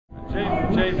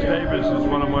James Davis is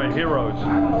one of my heroes.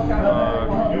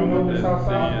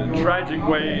 The tragic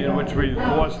way in which we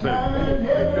lost him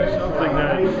is something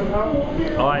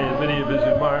that I and many of his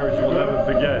admirers will never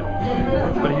forget.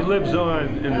 But he lives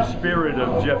on in the spirit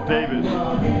of Jeff Davis,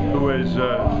 who has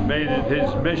made it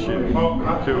his mission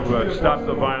to stop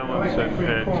the violence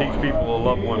and teach people to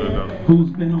love one another. Who's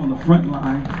been on the front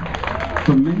line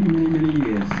for many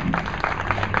years.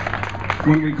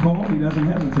 When we call, he doesn't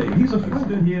hesitate. He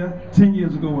stood here 10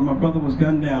 years ago when my brother was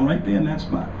gunned down right there in that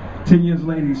spot. 10 years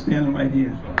later, he's standing right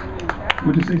here.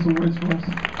 Would you say some words for us?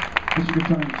 This is your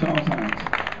turn, Charles Hynes.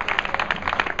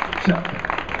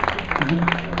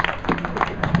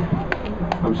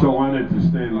 I'm so honored to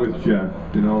stand with Jeff.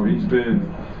 You know, he's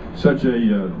been such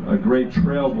a great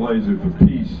trailblazer for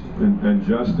peace and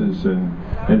justice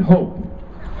and hope.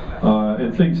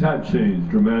 And things have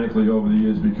changed dramatically over the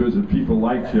years because of people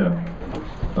like Jeff.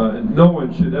 No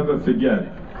one should ever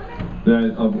forget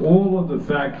that of all of the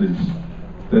factors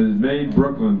that has made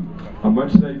Brooklyn a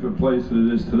much safer place than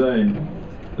it is today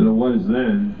than it was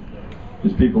then,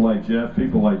 is people like Jeff,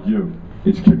 people like you.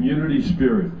 It's community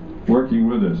spirit working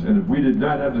with us. And if we did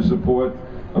not have the support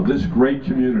of this great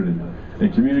community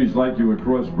and communities like you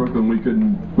across Brooklyn, we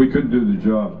couldn't do the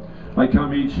job. I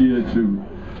come each year to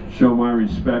show my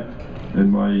respect and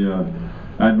my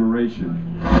admiration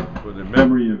for the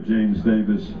memory of James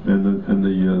Davis and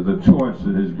the torch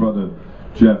that his brother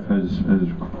Jeff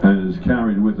has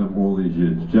carried with him all these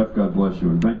years. Jeff, God bless you,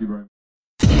 and thank you very much.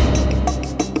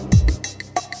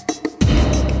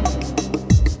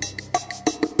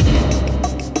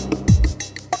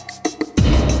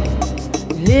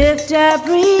 Lift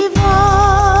every voice.